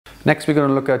Next we're going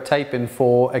to look at taping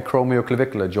for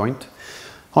acromio-clavicular joint.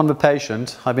 On the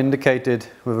patient I've indicated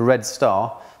with a red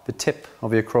star the tip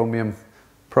of the acromion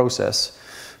process.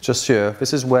 Just here,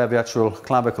 this is where the actual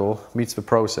clavicle meets the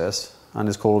process and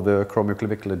is called the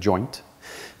acromio-clavicular joint.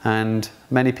 And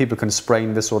many people can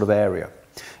sprain this sort of area.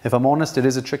 If I'm honest, it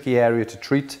is a tricky area to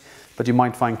treat, but you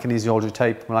might find kinesiology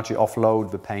tape will actually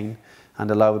offload the pain and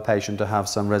allow the patient to have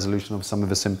some resolution of some of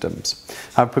the symptoms.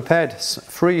 I've prepared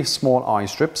 3 small eye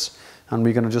strips and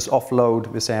we're going to just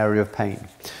offload this area of pain.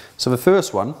 So the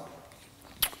first one,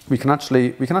 we can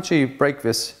actually break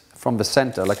this from the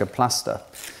center like a plaster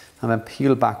and then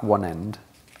peel back one end.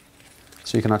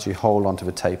 So you can actually hold onto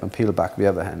the tape and peel back the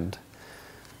other end.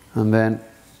 And then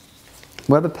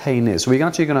where the pain is, so we're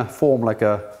actually going to form like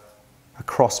a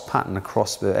cross pattern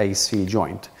across the AC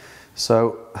joint.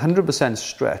 So 100%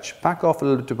 stretch, back off a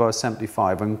little bit to about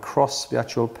 75 and cross the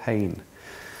actual pain.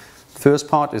 First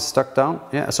part is stuck down,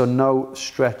 yeah, so no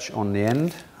stretch on the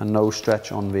end and no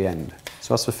stretch on the end.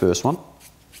 So that's the first one.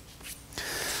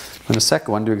 And the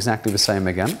second one, do exactly the same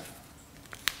again.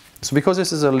 So because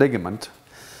this is a ligament,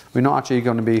 we're not actually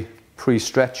going to be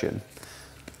pre-stretching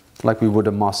like we would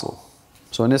a muscle.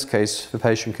 So in this case, the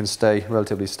patient can stay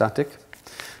relatively static.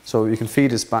 So you can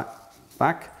feed this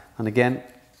back and again,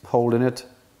 holding it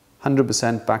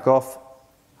 100% back off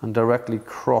and directly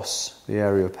cross the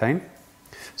area of pain.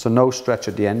 So no stretch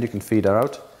at the end, you can feed that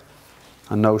out,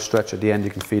 and no stretch at the end, you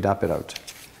can feed that bit out.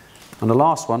 And the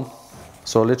last one,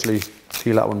 so literally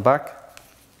peel that one back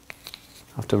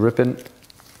after ripping,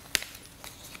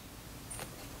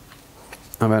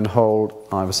 and then hold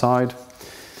either side.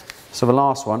 So the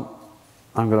last one,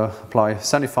 I'm going to apply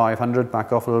 7500,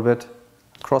 back off a little bit,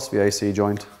 across the AC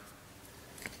joint.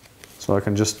 So I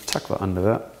can just tuck that under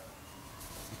there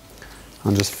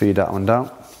and just feed that one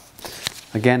down.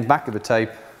 Again, back of the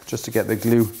tape, just to get the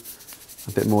glue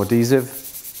a bit more adhesive.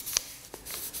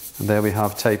 And there we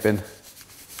have taping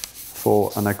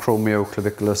for an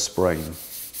acromio-clavicular sprain.